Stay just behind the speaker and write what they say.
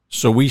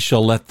So we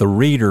shall let the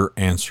reader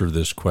answer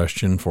this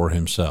question for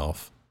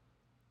himself.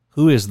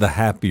 Who is the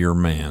happier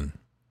man?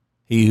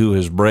 He who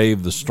has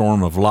braved the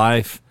storm of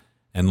life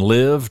and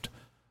lived,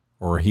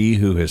 or he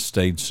who has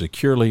stayed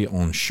securely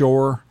on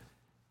shore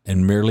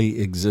and merely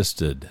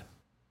existed?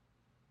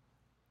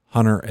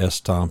 Hunter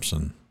S.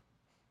 Thompson.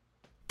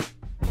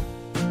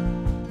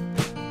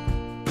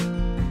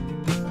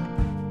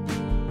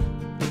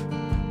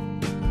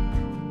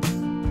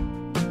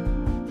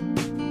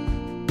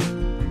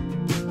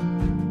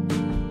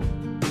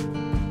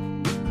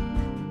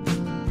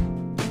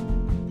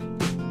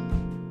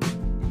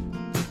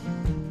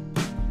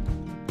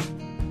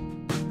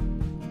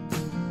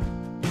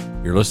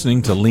 You're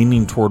listening to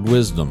Leaning Toward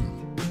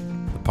Wisdom,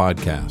 the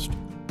podcast.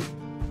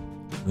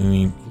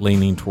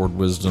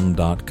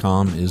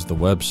 LeaningTowardWisdom.com is the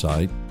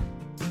website.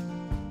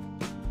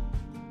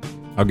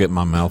 I'll get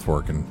my mouth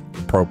working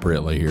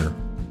appropriately here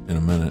in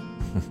a minute.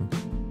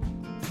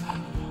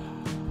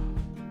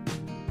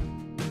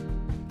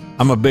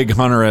 I'm a big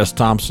Hunter S.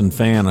 Thompson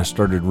fan. I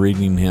started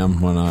reading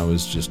him when I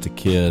was just a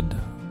kid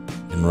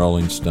in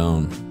Rolling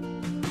Stone.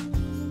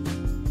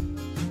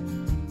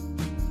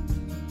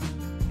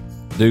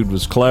 Dude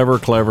was clever.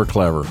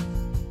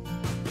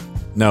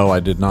 No, I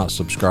did not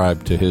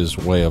subscribe to his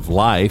way of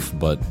life,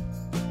 but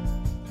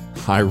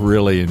I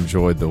really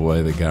enjoyed the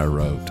way the guy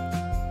wrote.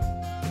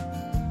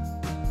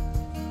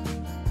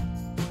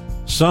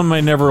 Some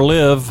may never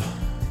live,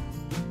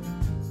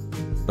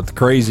 but the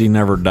crazy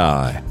never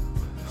die.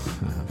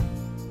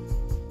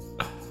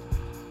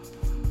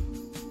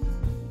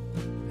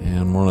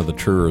 And one of the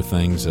truer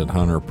things that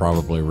Hunter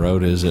probably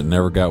wrote is, it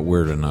never got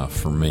weird enough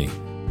for me.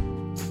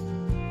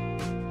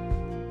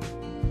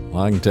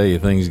 Well, I can tell you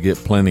things get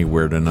plenty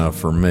weird enough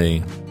for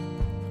me.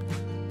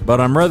 But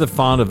I'm rather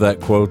fond of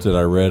that quote that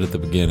I read at the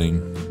beginning,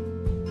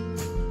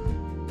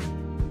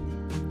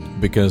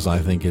 because I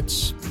think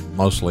it's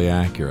mostly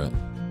accurate.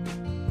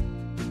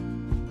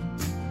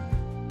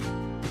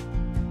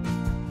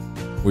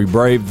 We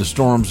brave the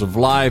storms of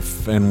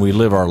life and we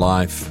live our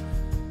life,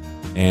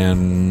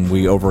 and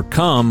we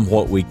overcome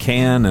what we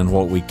can, and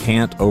what we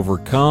can't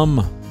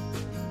overcome,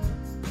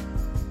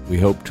 we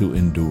hope to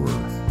endure.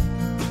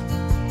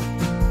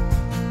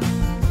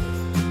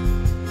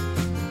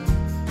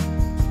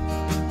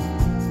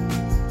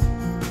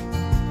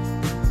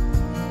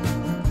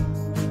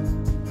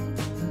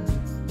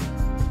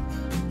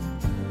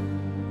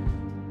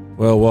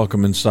 Well,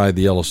 welcome inside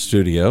the Yellow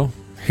Studio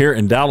here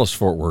in Dallas,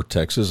 Fort Worth,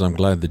 Texas. I'm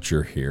glad that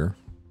you're here.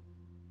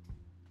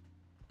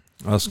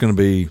 It's going to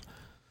be,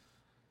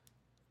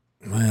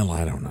 well,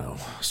 I don't know.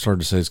 I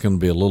started to say it's going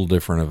to be a little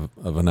different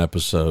of an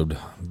episode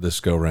this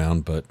go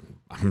round, but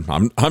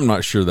I'm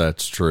not sure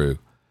that's true.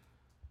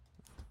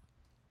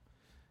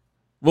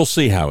 We'll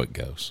see how it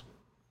goes.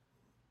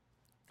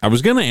 I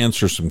was going to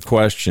answer some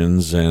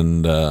questions,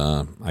 and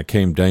I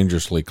came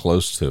dangerously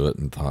close to it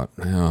and thought,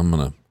 I'm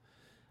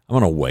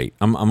going to wait.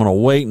 I'm going to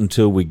wait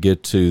until we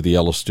get to the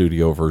Yellow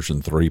Studio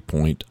version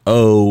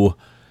 3.0,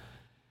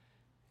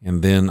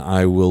 and then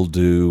I will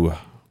do,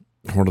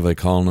 what are they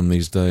calling them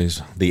these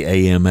days? The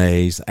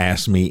AMAs,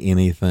 Ask Me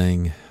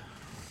Anything.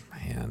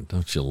 Man,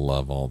 don't you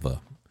love all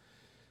the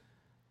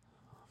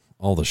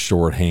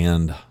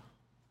shorthand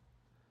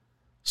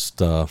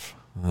stuff?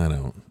 I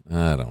don't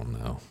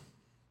know.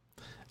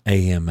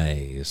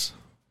 AMAs.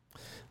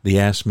 The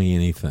Ask Me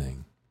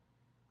Anything.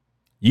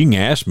 You can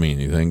ask me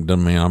anything.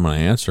 Doesn't mean I'm going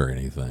to answer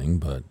anything,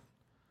 but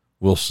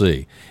we'll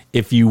see.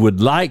 If you would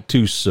like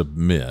to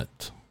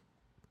submit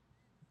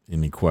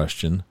any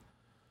question,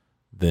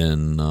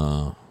 then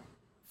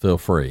feel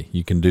free.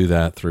 You can do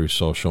that through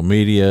social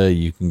media.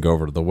 You can go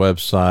over to the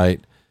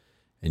website,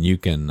 and you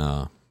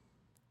can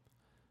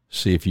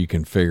see if you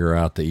can figure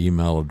out the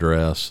email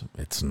address.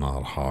 It's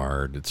not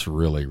hard. It's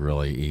really,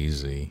 really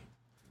easy.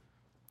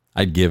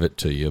 I'd give it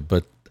to you,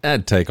 but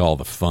I'd take all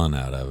the fun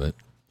out of it.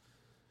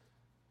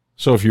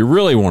 So if you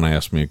really want to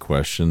ask me a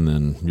question,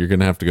 then you're going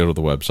to have to go to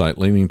the website,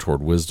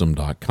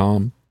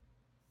 leaningtowardwisdom.com.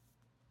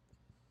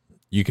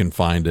 You can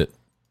find it.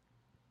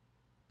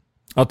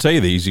 I'll tell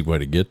you the easy way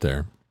to get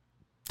there,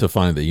 to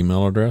find the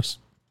email address.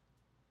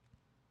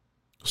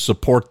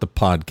 Support the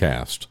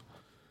podcast.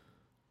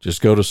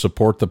 Just go to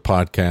support the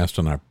podcast,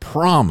 and I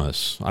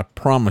promise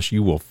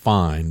you will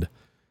find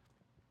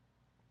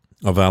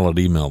a valid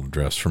email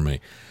address for me.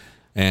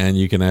 And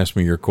you can ask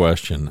me your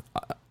question.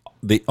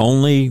 The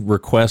only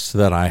request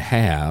that I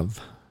have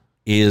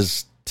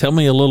is, tell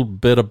me a little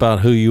bit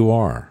about who you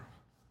are.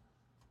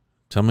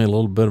 Tell me a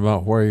little bit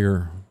about where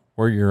you're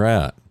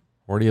at.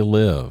 Where do you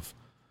live?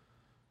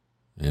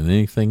 And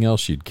anything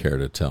else you'd care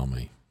to tell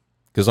me.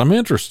 Because I'm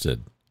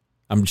interested.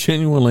 I'm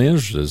genuinely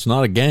interested. It's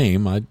not a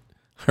game. I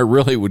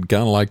really would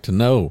kind of like to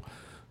know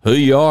who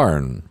you are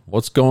and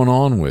what's going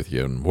on with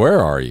you and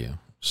where are you.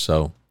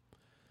 So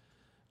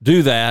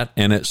do that,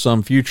 and at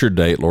some future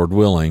date, Lord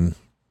willing,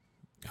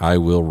 I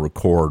will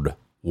record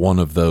one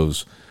of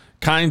those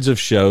kinds of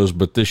shows,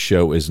 but this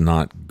show is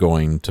not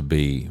going to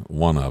be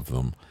one of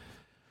them.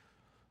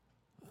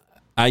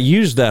 I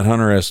used that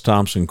Hunter S.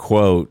 Thompson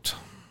quote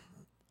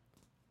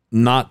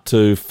not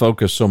to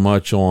focus so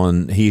much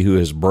on he who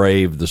has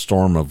braved the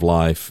storm of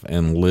life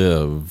and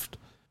lived,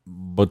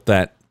 but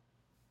that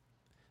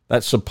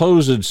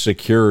supposed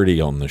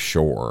security on the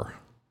shore,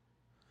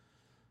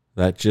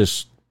 that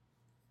just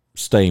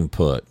staying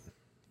put,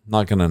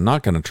 not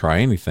gonna try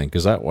anything,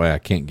 because that way I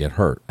can't get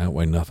hurt. That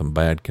way nothing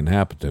bad can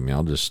happen to me.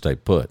 I'll just stay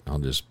put.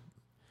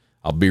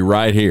 I'll be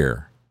right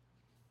here.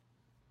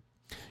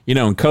 You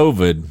know, when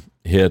COVID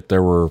hit,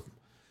 and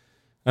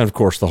of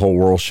course the whole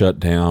world shut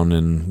down,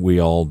 and we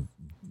all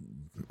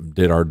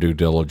did our due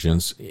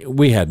diligence.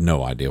 We had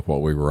no idea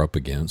what we were up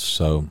against.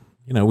 So,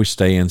 you know, we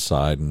stay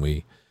inside,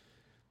 and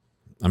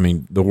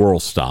the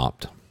world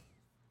stopped.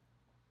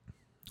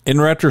 In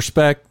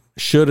retrospect,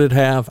 should it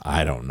have?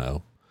 I don't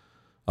know.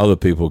 Other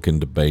people can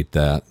debate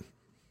that.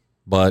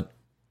 But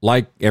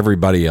like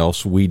everybody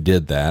else, we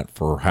did that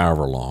for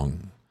however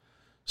long.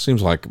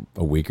 Seems like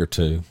a week or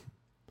two.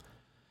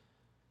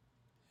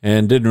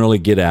 And didn't really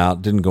get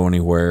out, didn't go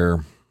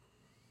anywhere.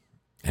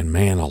 And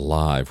man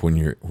alive, when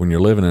you're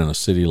living in a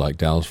city like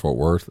Dallas-Fort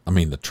Worth,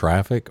 the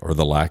traffic or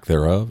the lack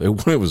thereof, it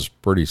was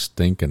pretty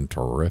stinking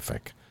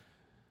terrific.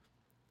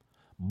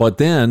 But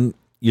then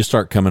you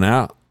start coming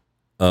out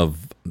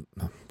of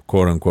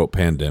quote unquote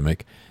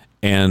pandemic,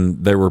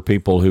 and there were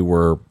people who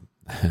were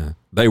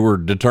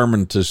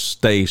determined to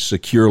stay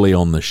securely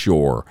on the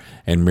shore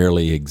and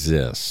merely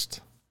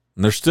exist.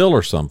 And there still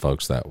are some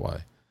folks that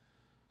way,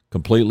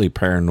 completely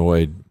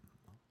paranoid,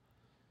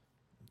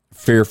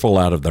 fearful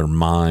out of their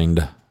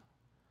mind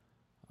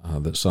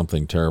that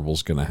something terrible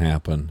is going to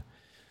happen.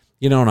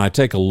 You know, and I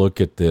take a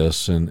look at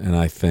this and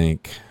I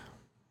think,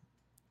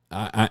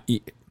 I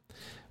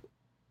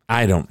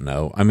don't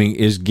know.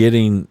 Is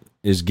getting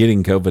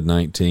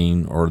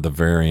COVID-19 or the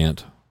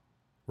variant,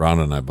 Ron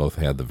and I both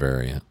had the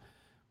variant.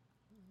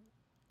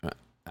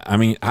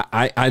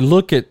 I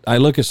look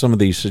at some of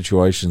these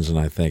situations and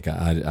I think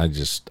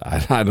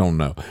I don't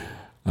know.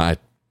 I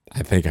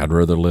think I'd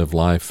rather live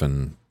life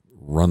and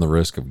run the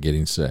risk of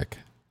getting sick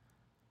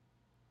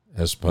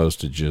as opposed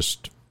to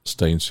just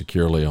staying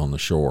securely on the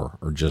shore,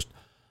 or just,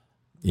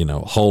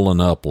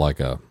 holing up like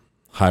a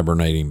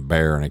hibernating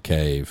bear in a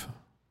cave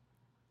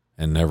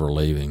and never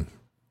leaving.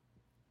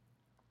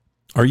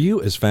 Are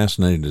you as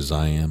fascinated as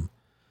I am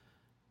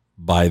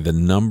by the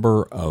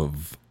number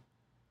of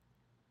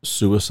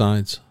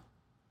suicides?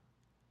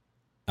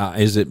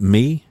 Is it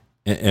me?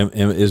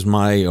 Is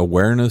my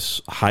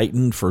awareness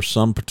heightened for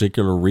some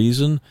particular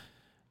reason?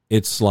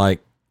 It's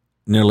like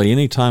nearly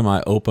any time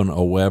I open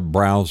a web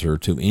browser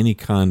to any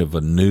kind of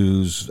a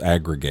news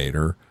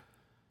aggregator,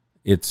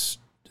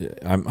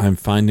 I'm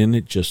finding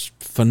it just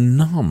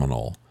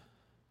phenomenal.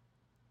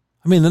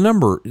 The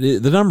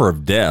number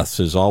of deaths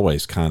is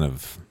always kind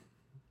of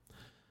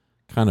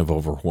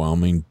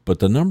overwhelming, but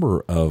the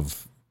number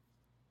of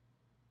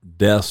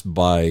deaths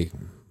by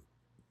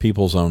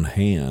people's own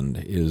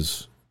hand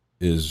is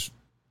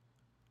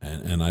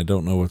and I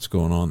don't know what's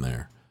going on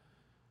there.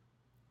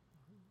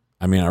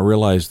 I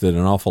realize that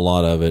an awful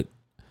lot of it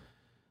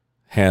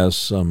has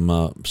some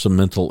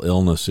mental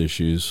illness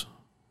issues,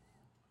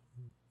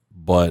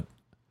 but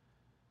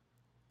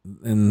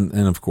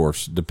and of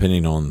course,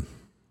 depending on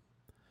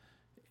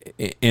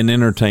in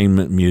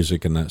entertainment,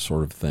 music, and that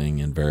sort of thing,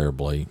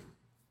 invariably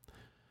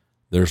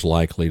there's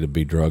likely to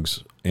be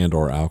drugs and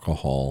or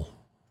alcohol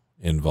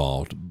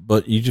involved.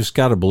 But you just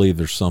got to believe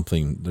there's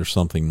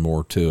something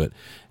more to it.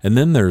 And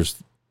then there's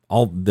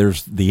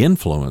the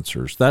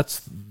influencers.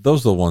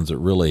 Those are the ones that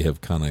really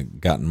have kind of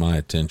gotten my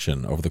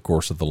attention over the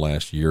course of the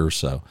last year or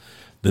so.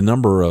 The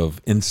number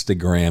of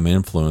Instagram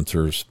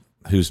influencers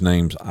whose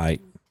names I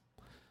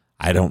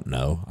don't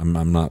know.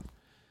 I'm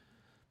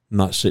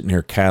not sitting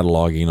here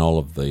cataloging all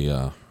of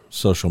the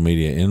social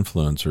media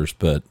influencers,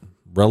 but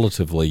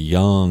relatively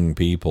young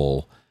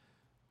people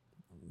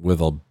with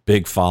a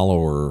big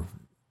follower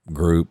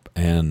group,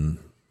 and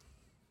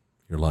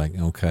you're like,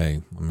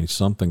 okay,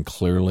 something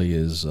clearly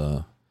is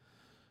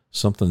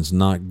something's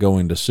not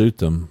going to suit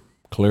them,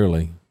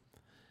 clearly.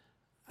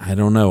 I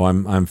don't know.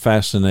 I'm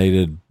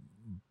fascinated.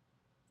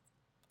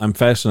 I'm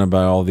fascinated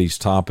by all these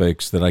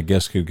topics that I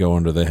guess could go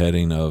under the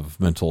heading of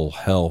mental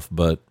health,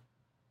 but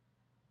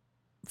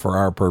for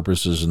our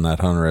purposes, in that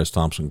Hunter S.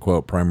 Thompson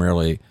quote,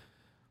 primarily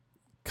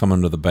come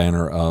under the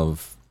banner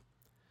of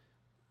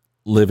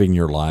living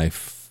your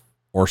life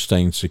or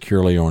staying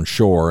securely on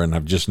shore. And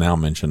I've just now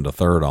mentioned a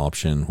third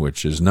option,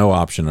 which is no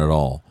option at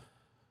all.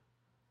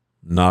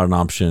 Not an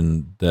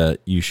option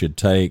that you should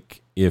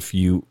take. If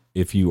you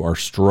are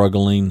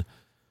struggling,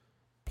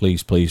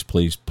 please, please,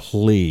 please,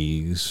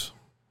 please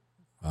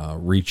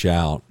reach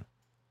out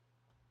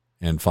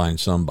and find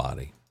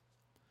somebody.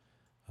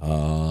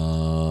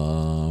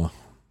 I'm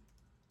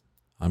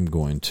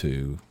going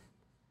to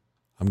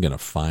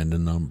find a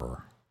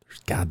number. There's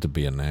got to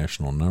be a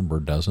national number,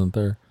 doesn't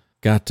there?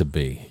 Got to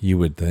be, you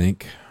would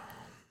think.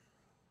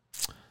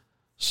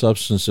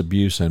 Substance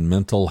Abuse and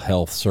Mental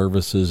Health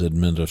Services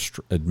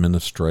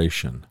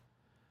Administration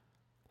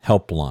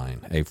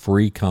Helpline, a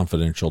free,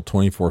 confidential,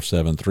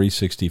 24/7,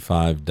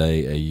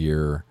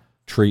 365-day-a-year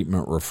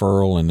treatment,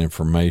 referral, and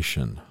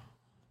information.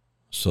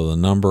 So the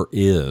number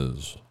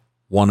is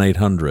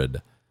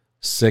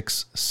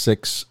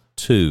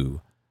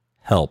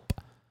 1-800-662-HELP.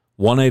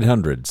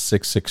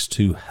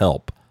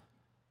 1-800-662-HELP.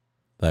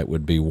 That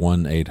would be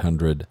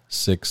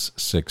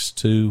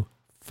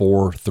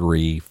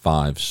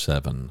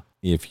 1-800-662-4357.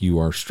 If you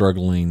are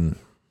struggling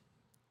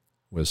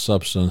with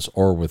substance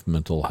or with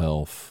mental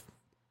health,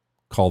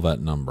 call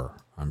that number.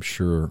 I'm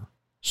sure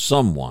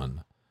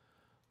someone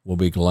will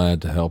be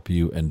glad to help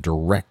you and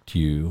direct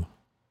you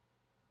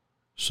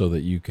so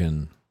that you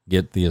can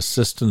get the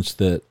assistance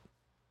that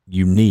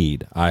you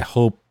need. I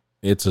hope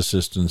it's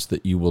assistance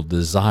that you will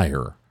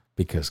desire,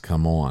 because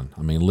come on,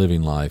 I mean,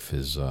 living life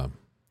is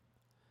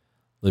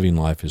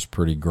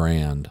pretty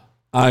grand.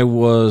 I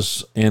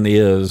was and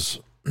is,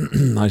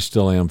 I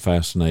still am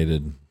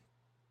fascinated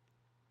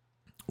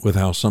with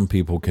how some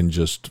people can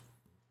just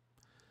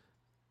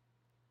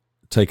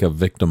take a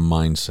victim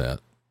mindset.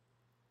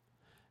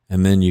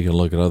 And then you can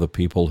look at other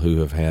people who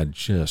have had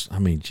just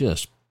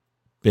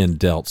been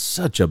dealt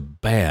such a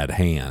bad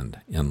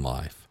hand in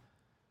life.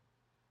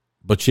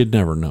 But you'd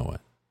never know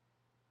it,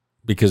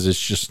 because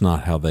it's just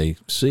not how they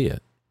see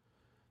it.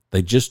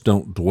 They just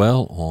don't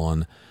dwell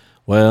on,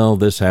 well,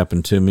 this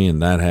happened to me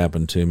and that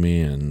happened to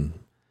me, and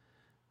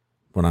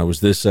when I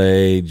was this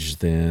age,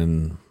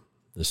 then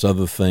this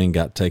other thing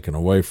got taken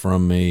away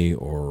from me,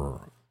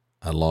 or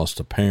I lost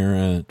a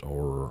parent,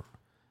 or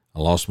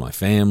I lost my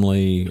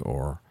family,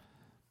 or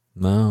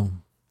no.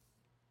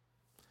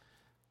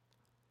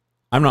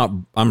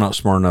 I'm not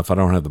smart enough. I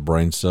don't have the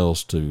brain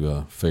cells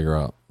to figure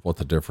out what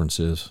the difference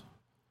is.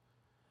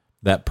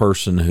 That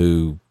person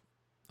who,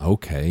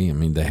 okay, I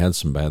mean, they had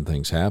some bad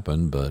things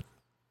happen, but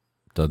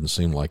doesn't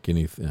seem like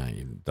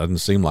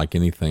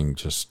anything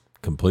just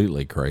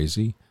completely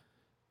crazy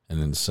and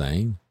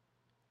insane.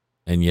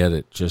 And yet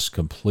it just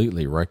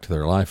completely wrecked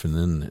their life. And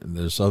then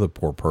this other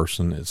poor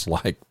person, it's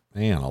like,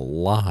 man,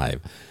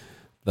 alive.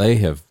 They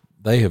have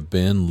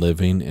been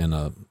living in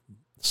a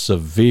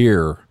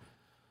severe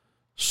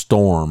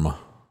storm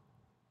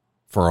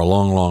for a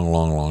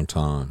long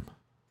time,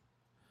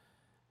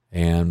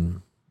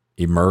 and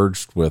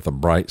emerged with a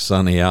bright,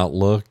 sunny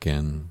outlook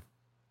and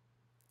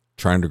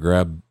trying to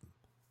grab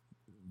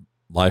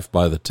life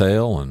by the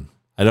tail. And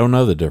I don't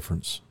know the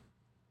difference.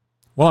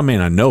 Well, I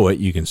mean, I know it.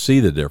 You can see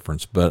the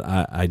difference, but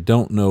I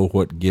don't know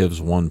what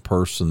gives one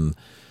person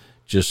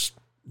just,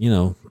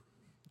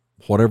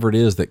 whatever it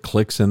is that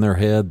clicks in their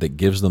head that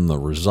gives them the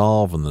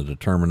resolve and the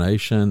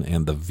determination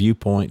and the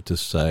viewpoint to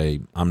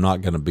say, I'm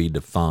not going to be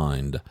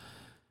defined.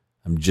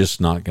 I'm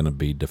just not going to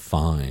be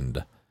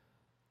defined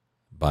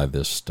by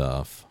this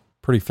stuff.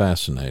 Pretty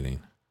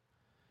fascinating.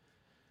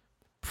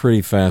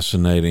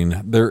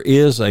 There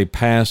is a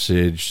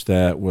passage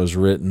that was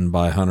written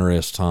by Hunter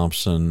S.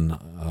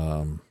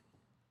 Thompson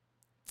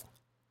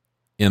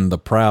in The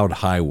Proud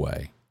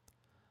Highway,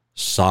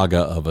 Saga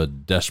of a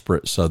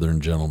Desperate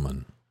Southern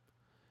Gentleman,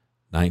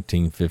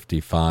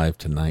 1955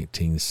 to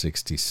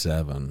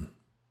 1967,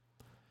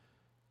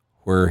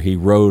 where he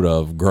wrote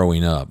of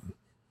growing up.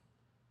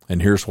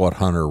 And here's what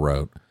Hunter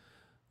wrote.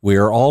 We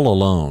are all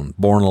alone,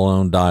 born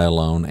alone, die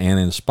alone, and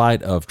in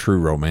spite of true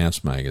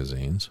romance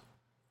magazines,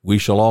 we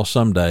shall all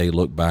someday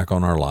look back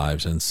on our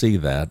lives and see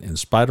that, in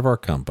spite of our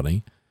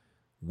company,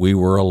 we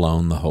were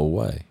alone the whole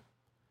way.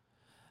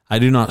 I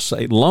do not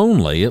say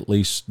lonely, at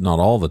least not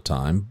all the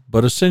time,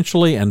 but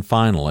essentially and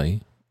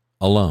finally,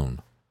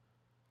 alone.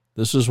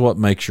 This is what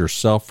makes your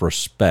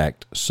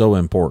self-respect so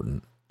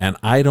important, and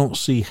I don't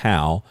see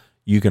how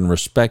you can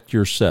respect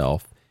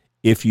yourself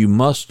if you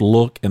must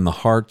look in the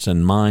hearts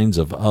and minds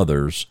of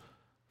others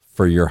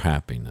for your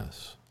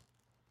happiness.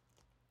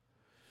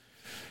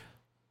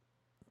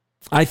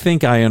 I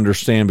think I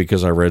understand,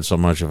 because I read so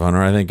much of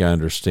Hunter, I think I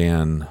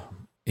understand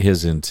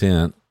his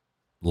intent,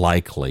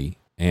 likely,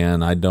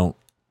 and I don't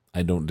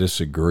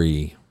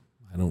disagree.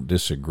 I don't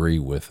disagree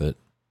with it.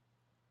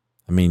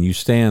 I mean,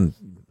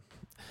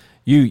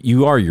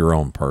 you are your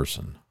own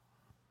person.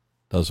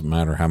 Doesn't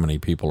matter how many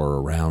people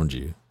are around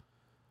you.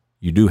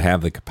 You do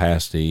have the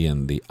capacity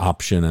and the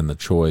option and the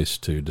choice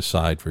to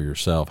decide for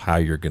yourself how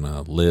you're going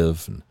to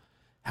live and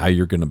how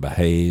you're going to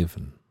behave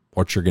and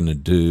what you're going to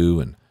do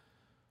and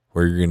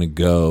where you're going to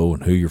go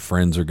and who your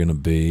friends are going to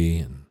be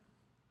and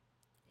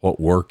what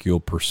work you'll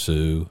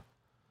pursue.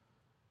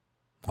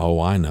 Oh,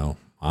 I know.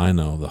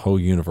 The whole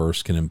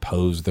universe can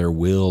impose their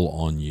will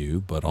on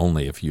you, but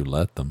only if you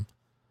let them.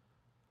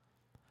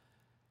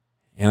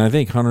 And I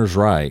think Hunter's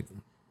right.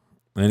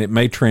 And it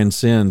may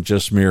transcend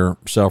just mere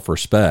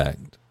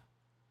self-respect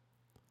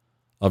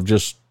of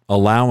just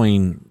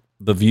allowing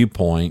the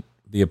viewpoint,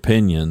 the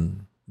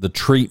opinion, the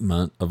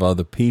treatment of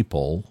other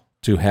people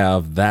to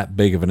have that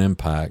big of an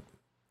impact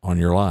on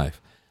your life.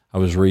 I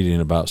was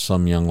reading about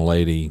some young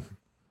lady.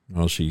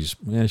 Well, she's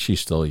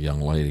still a young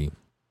lady.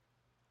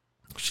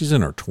 She's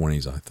in her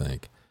 20s, I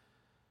think.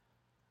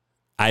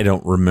 I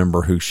don't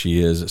remember who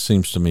she is. It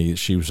seems to me that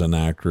she was an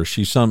actress.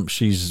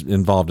 She's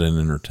involved in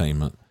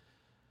entertainment.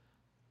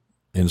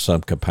 in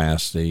some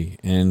capacity,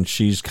 and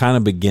she's kind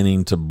of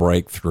beginning to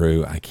break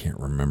through. I can't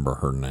remember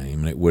her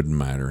name, and it wouldn't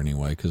matter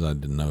anyway because I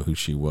didn't know who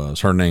she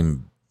was. Her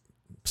name,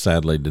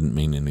 sadly, didn't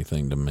mean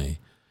anything to me.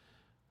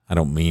 I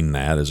don't mean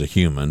that as a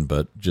human,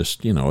 but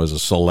just, as a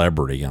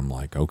celebrity, I'm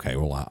like, okay,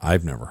 well,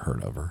 I've never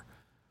heard of her.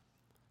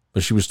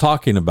 But she was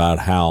talking about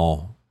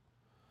how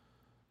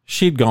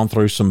she'd gone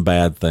through some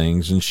bad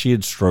things, and she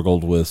had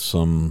struggled with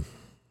some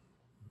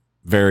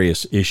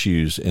various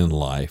issues in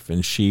life,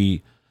 and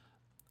she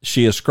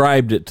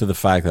ascribed it to the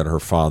fact that her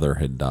father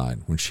had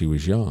died when she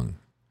was young.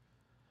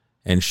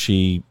 And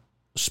she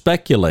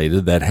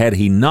speculated that had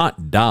he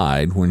not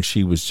died when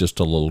she was just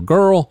a little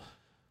girl,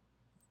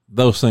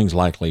 those things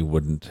likely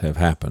wouldn't have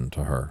happened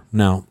to her.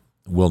 Now,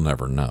 we'll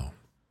never know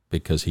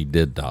because he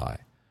did die.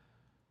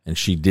 And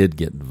she did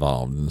get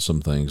involved in some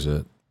things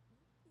that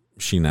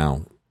she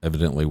now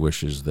evidently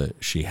wishes that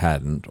she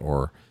hadn't,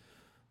 or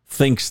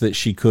thinks that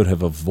she could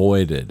have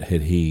avoided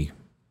had he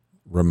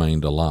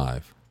remained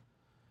alive.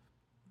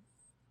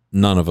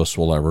 None of us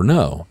will ever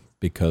know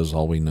because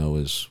all we know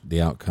is the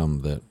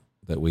outcome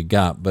that we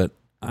got. But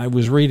I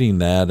was reading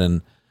that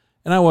and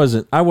I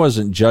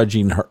wasn't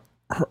judging her.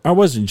 I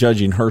wasn't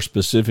judging her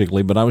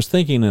specifically, but I was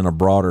thinking in a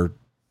broader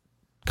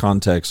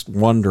context,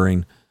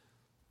 wondering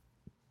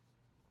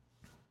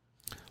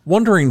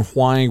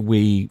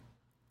why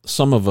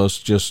some of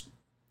us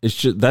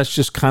that's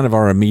just kind of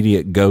our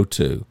immediate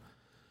go-to.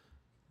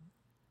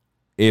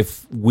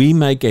 If we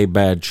make a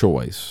bad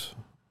choice,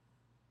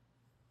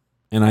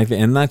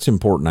 and that's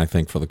important, I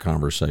think, for the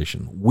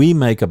conversation. We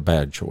make a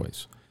bad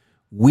choice.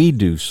 We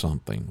do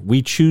something.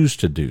 We choose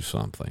to do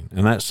something,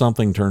 and that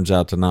something turns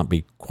out to not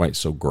be quite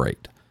so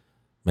great.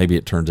 Maybe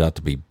it turns out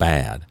to be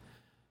bad.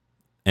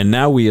 And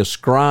now we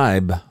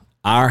ascribe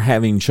our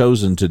having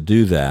chosen to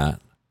do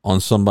that on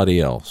somebody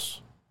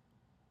else,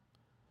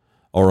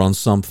 or on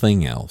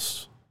something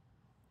else,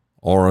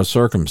 or a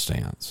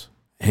circumstance.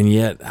 And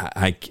yet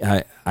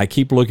I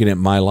keep looking at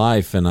my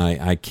life, and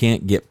I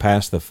can't get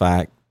past the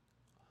fact,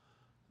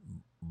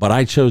 but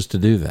I chose to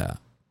do that.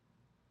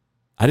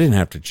 I didn't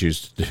have to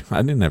choose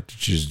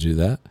to do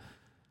that.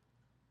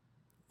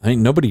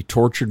 Nobody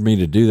tortured me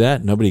to do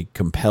that. Nobody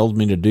compelled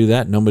me to do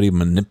that. Nobody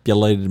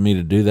manipulated me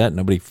to do that.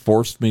 Nobody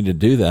forced me to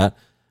do that.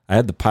 I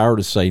had the power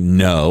to say,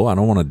 no, I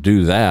don't want to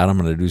do that. I'm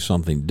going to do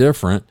something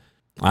different.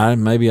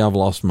 Maybe I've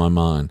lost my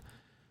mind.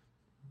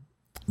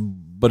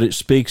 But it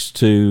speaks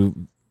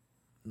to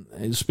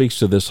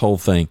this whole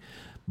thing,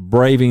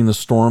 braving the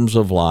storms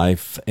of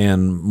life,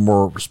 and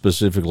more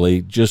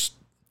specifically, just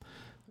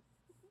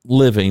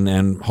living,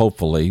 and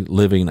hopefully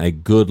living a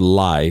good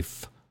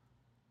life,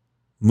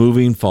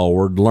 moving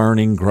forward,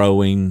 learning,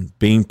 growing,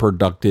 being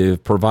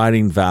productive,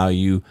 providing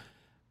value,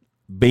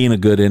 being a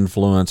good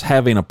influence,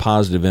 having a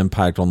positive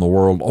impact on the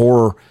world.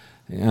 Or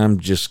I'm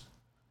just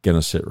going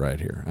to sit right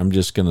here. I'm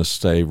just going to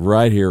stay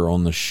right here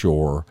on the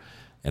shore,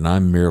 and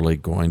I'm merely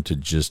going to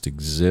just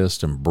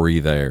exist and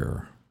breathe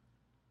air.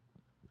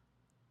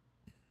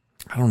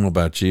 I don't know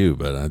about you,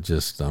 but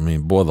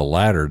boy, the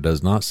latter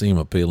does not seem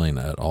appealing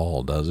at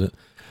all, does it?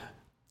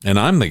 And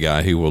I'm the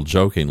guy who will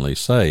jokingly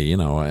say,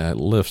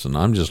 listen,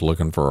 I'm just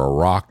looking for a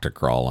rock to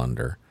crawl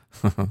under.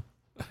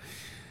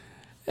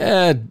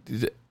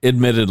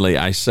 Admittedly,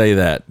 I say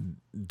that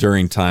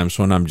during times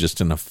when I'm just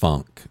in a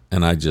funk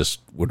and I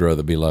just would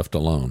rather be left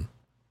alone.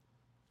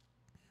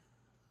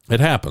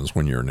 It happens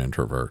when you're an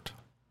introvert.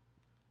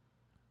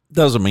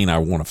 Doesn't mean I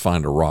want to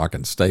find a rock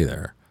and stay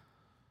there.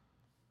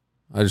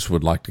 I just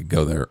would like to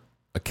go there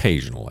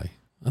occasionally.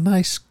 A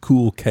nice,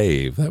 cool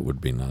cave, that would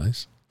be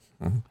nice.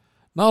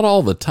 Not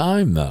all the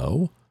time,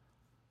 though.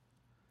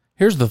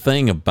 Here's the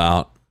thing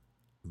about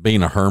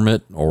being a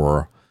hermit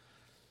or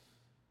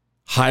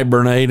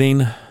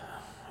hibernating.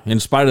 In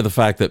spite of the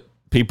fact that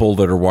people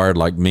that are wired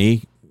like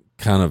me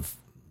kind of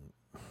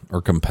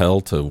are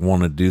compelled to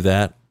want to do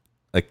that,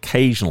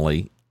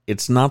 occasionally,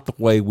 it's not the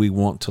way we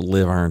want to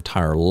live our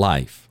entire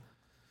life.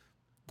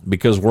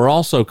 Because we're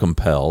also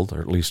compelled, or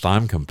at least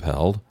I'm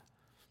compelled,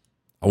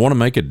 I want to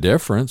make a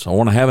difference. I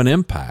want to have an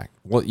impact.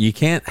 Well, you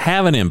can't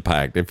have an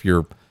impact if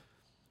you're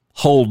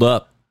holed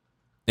up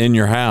in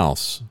your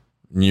house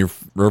and you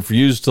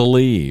refuse to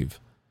leave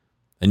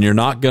and you're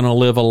not going to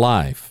live a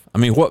life.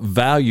 What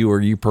value are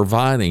you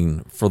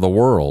providing for the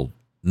world?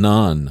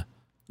 None.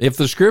 If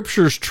the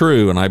scripture's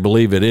true, and I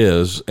believe it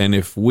is, and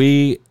if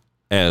we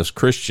as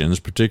Christians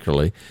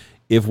particularly,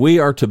 if we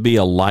are to be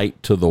a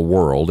light to the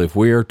world, if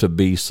we are to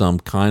be some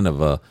kind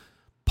of a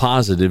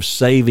positive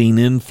saving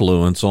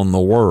influence on the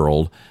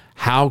world,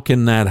 how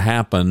can that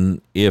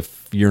happen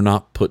if you're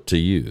not put to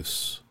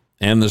use?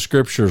 And the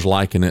scriptures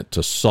liken it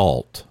to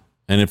salt.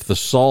 And if the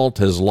salt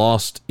has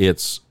lost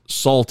its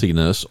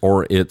saltiness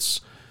or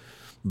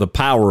the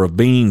power of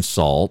being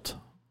salt,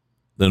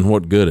 then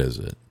what good is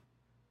it?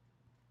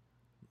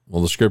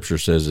 Well, the scripture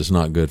says it's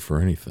not good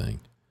for anything.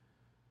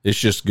 It's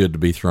just good to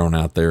be thrown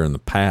out there in the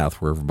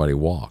path where everybody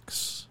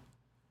walks.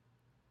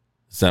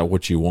 Is that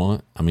what you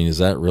want? Is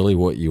that really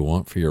what you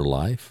want for your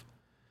life?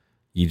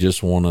 You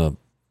just want to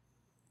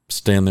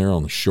stand there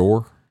on the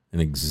shore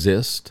and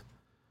exist?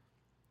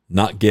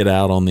 not get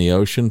out on the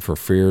ocean for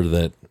fear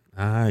that,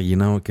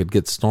 it could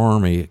get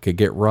stormy, it could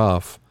get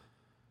rough,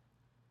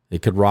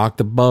 it could rock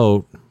the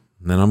boat,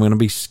 and then I'm going to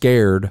be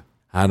scared.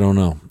 I don't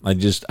know.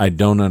 I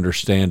don't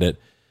understand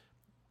it.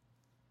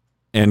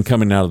 And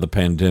coming out of the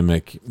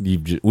pandemic,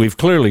 we've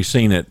clearly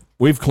seen it.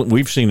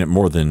 We've seen it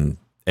more than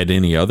at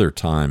any other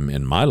time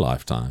in my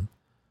lifetime.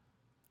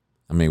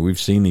 I mean, we've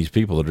seen these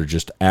people that are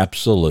just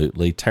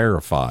absolutely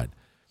terrified.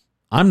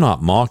 I'm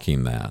not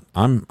mocking that.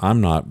 I'm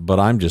not, but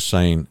I'm just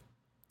saying,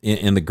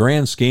 in the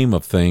grand scheme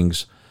of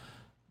things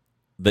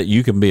that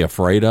you can be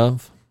afraid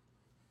of,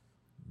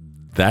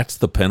 that's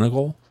the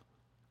pinnacle?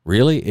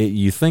 Really? Do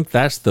you think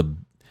that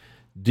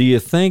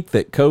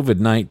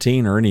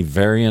COVID-19 or any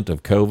variant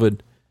of COVID,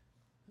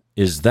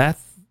 is that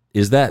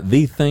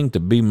the thing to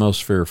be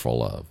most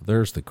fearful of?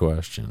 There's the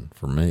question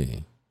for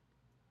me.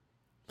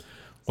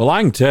 Well,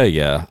 I can tell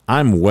you,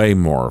 I'm way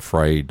more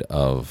afraid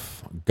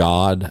of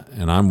God,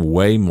 and I'm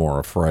way more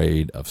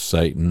afraid of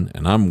Satan,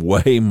 and I'm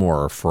way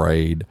more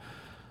afraid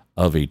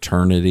of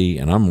eternity,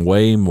 and I'm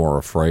way more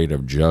afraid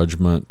of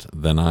judgment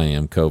than I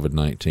am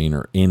COVID-19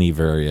 or any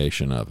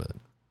variation of it.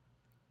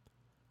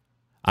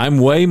 I'm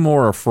way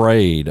more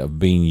afraid of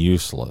being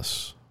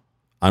useless.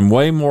 I'm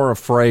way more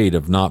afraid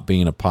of not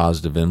being a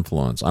positive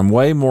influence. I'm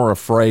way more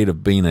afraid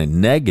of being a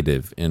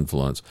negative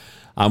influence.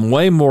 I'm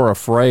way more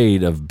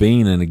afraid of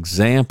being an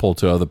example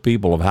to other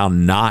people of how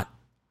not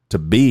to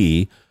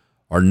be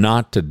or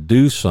not to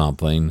do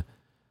something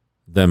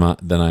than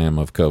I am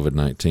of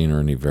COVID-19 or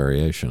any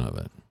variation of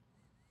it.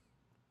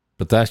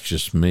 But that's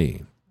just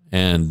me.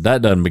 And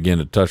that doesn't begin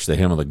to touch the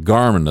hem of the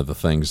garment of the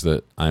things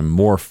that I'm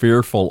more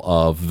fearful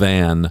of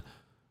than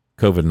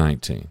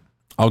COVID-19.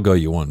 I'll go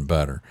you one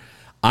better.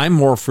 I'm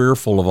more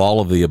fearful of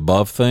all of the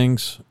above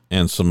things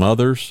and some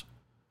others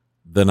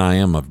than I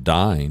am of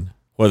dying,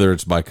 whether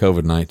it's by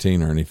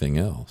COVID-19 or anything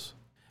else.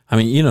 I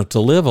mean, to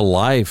live a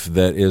life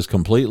that is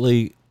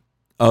completely,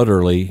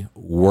 utterly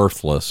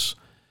worthless,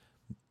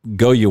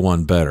 go you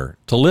one better.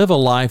 To live a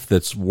life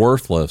that's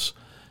worthless,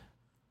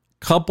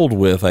 coupled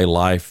with a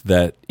life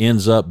that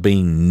ends up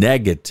being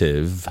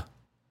negative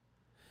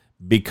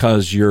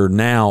because you're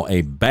now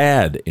a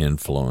bad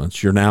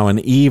influence, you're now an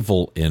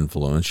evil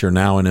influence, you're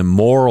now an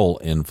immoral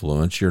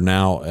influence, you're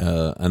now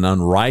an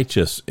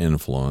unrighteous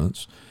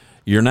influence,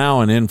 you're now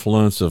an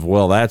influence of,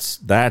 well,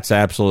 that's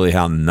absolutely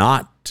how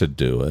not to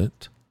do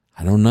it.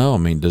 I don't know. I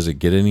mean, does it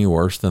get any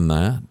worse than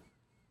that?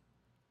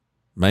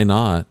 May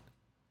not.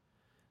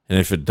 And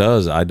if it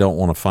does, I don't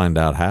want to find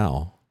out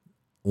how.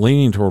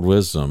 Leaning Toward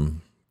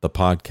Wisdom, the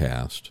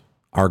podcast,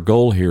 our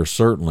goal here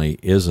certainly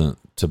isn't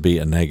to be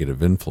a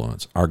negative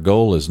influence. Our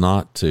goal is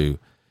not to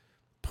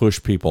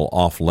push people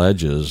off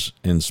ledges,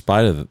 in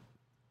spite of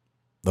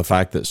the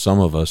fact that some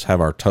of us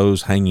have our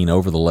toes hanging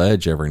over the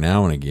ledge every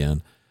now and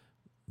again.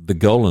 The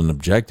goal and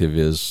objective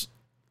is,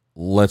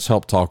 let's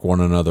help talk one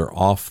another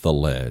off the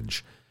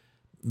ledge.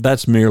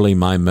 That's merely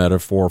my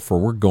metaphor for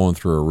we're going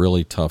through a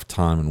really tough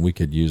time and we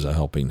could use a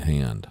helping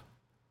hand.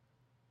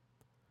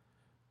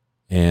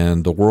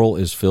 And the world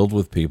is filled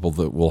with people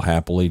that will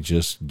happily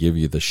just give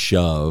you the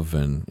shove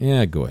and,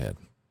 go ahead.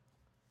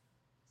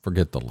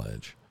 Forget the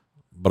ledge.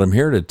 But I'm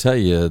here to tell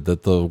you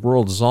that the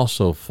world is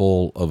also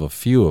full of a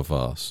few of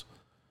us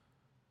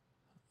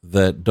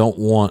that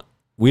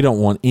we don't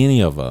want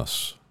any of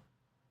us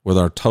with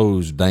our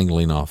toes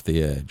dangling off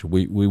the edge.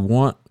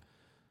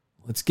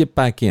 Let's get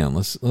back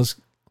in.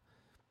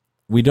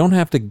 We don't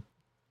have to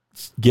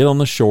get on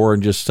the shore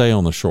and just stay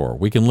on the shore.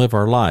 We can live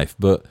our life,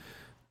 but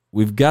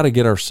we've got to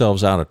get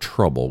ourselves out of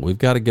trouble. We've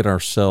got to get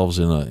ourselves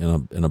in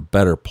a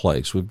better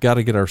place. We've got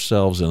to get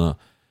ourselves in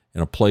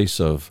a place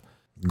of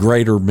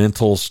greater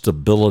mental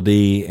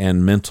stability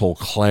and mental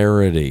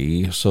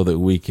clarity so that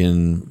we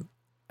can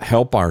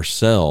help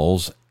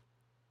ourselves.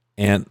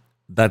 And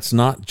that's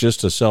not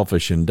just a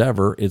selfish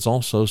endeavor. It's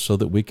also so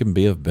that we can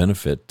be of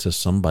benefit to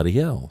somebody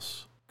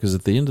else. Because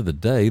at the end of the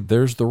day,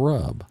 there's the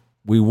rub.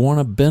 We want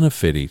to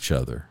benefit each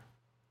other.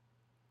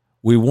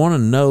 We want to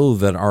know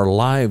that our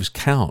lives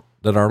count,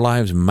 that our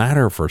lives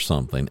matter for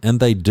something. And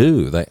they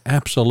do. They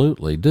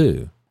absolutely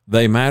do.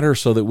 They matter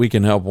so that we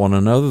can help one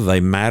another. They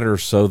matter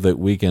so that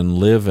we can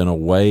live in a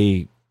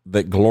way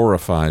that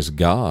glorifies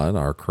God,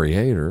 our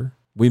Creator.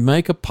 We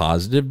make a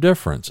positive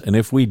difference. And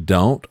if we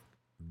don't,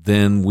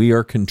 then we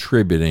are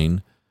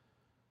contributing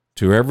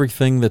to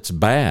everything that's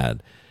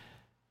bad.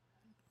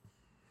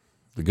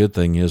 The good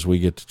thing is we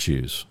get to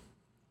choose.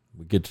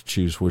 We get to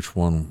choose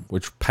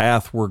which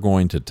path we're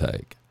going to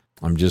take.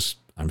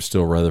 I'm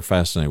still rather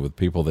fascinated with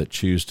people that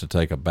choose to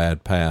take a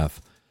bad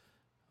path,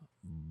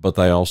 but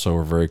they also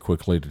are very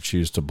quickly to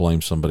choose to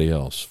blame somebody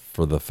else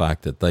for the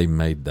fact that they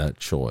made that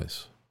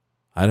choice.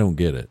 I don't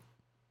get it.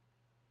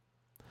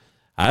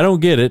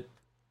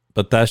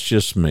 But that's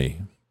just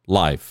me.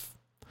 Life.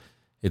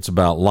 It's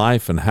about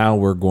life and how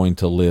we're going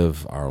to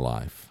live our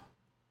life.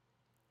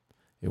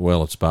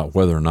 Well, it's about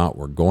whether or not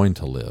we're going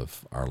to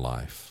live our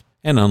life.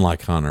 And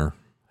unlike Hunter,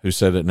 who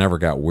said it never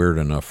got weird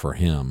enough for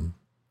him,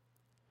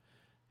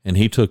 and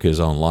he took his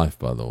own life,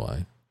 by the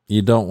way,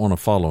 you don't want to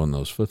follow in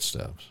those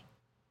footsteps.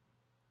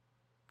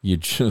 You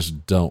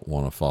just don't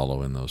want to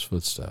follow in those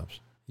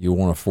footsteps. You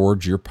want to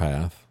forge your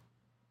path,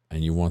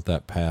 and you want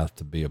that path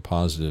to be a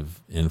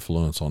positive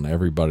influence on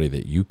everybody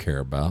that you care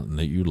about and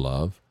that you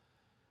love,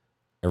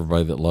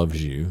 everybody that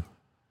loves you,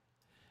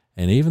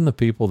 and even the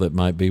people that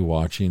might be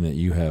watching that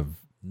you have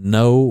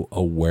no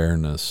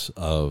awareness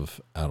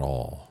of at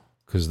all,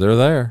 because they're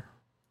there.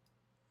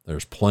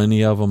 There's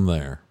plenty of them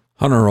there.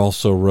 Hunter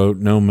also wrote,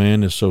 "No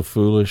man is so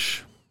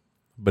foolish,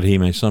 but he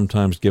may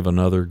sometimes give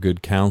another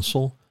good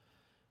counsel,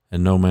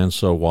 and no man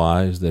so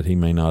wise that he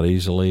may not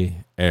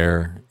easily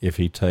err if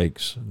he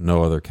takes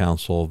no other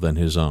counsel than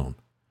his own.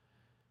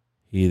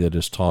 He that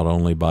is taught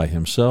only by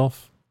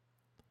himself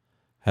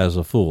has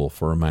a fool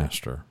for a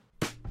master."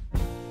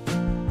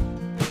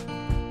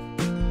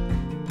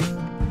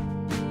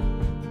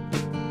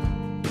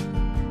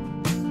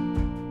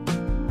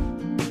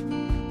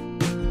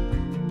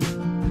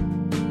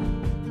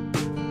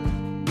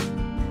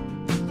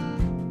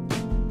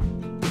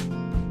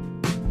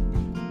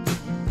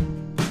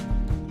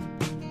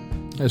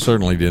 I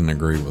certainly didn't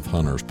agree with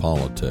Hunter's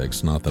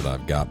politics. Not that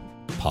I've got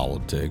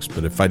politics,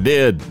 but if I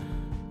did,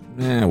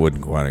 I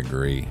wouldn't quite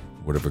agree.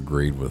 Would have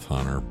agreed with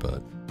Hunter,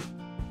 but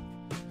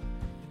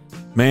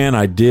man,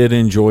 I did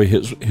enjoy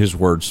his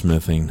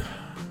wordsmithing,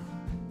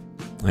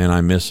 and I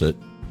miss it.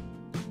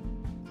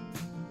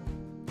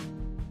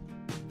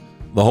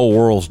 The whole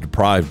world's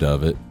deprived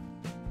of it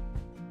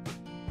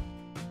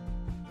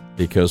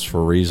because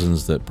for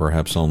reasons that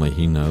perhaps only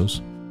he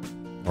knows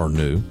or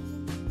knew.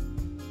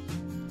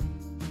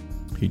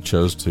 He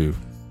chose to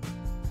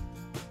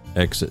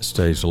exit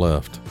stage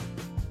left.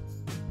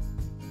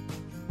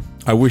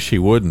 I wish he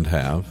wouldn't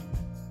have.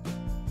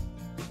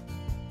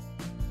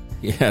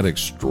 He had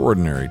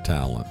extraordinary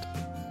talent.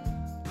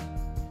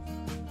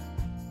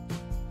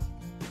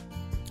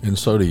 And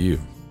so do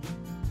you.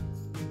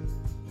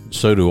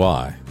 So do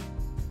I.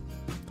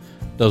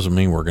 Doesn't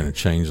mean we're going to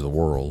change the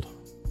world.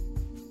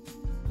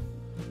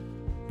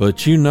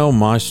 But you know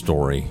my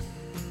story.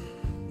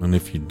 And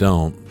if you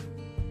don't,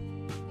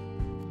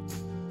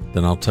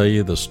 then I'll tell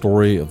you the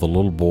story of the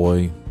little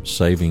boy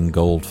saving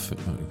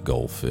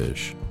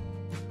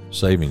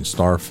saving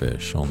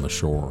starfish on the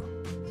shore.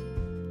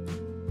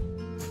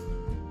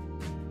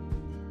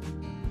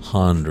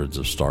 Hundreds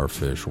of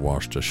starfish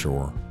washed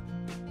ashore.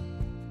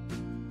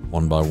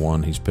 One by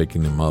one, he's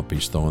picking them up,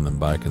 he's throwing them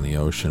back in the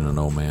ocean. An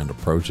old man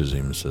approaches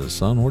him and says,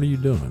 "Son, what are you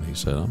doing?" He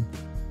said, "I'm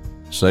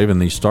saving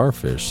these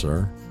starfish,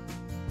 sir."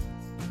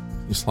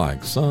 He's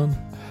like, "Son,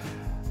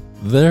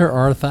 there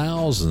are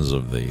thousands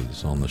of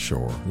these on the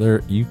shore.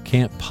 You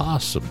can't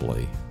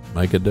possibly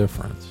make a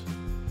difference."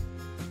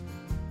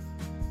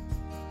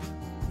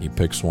 He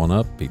picks one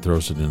up, he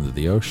throws it into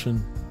the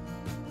ocean,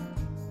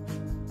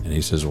 and he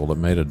says, "Well, it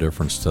made a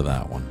difference to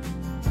that one."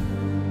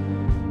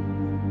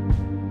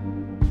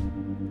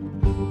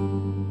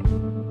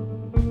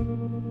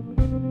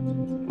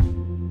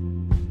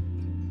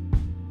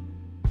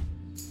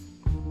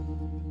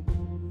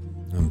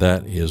 And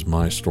that is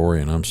my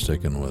story, and I'm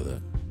sticking with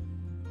it.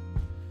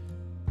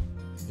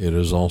 It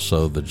is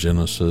also the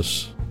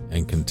genesis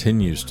and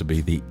continues to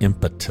be the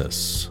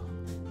impetus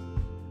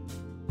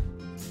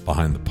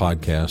behind the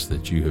podcast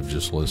that you have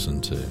just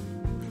listened to,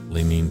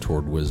 Leaning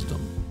Toward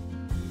Wisdom.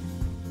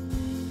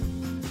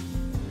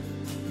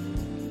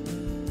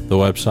 The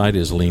website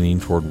is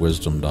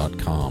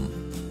leaningtowardwisdom.com.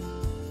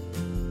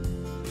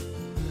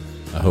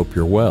 I hope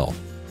you're well.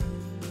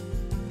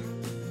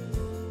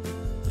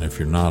 And if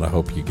you're not, I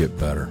hope you get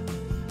better.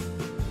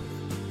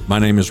 My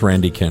name is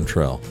Randy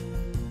Cantrell.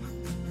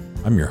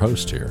 I'm your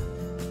host here.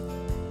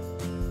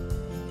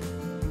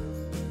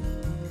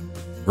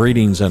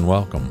 Greetings and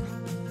welcome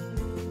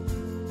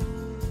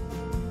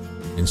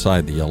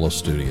inside the Yellow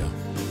Studio.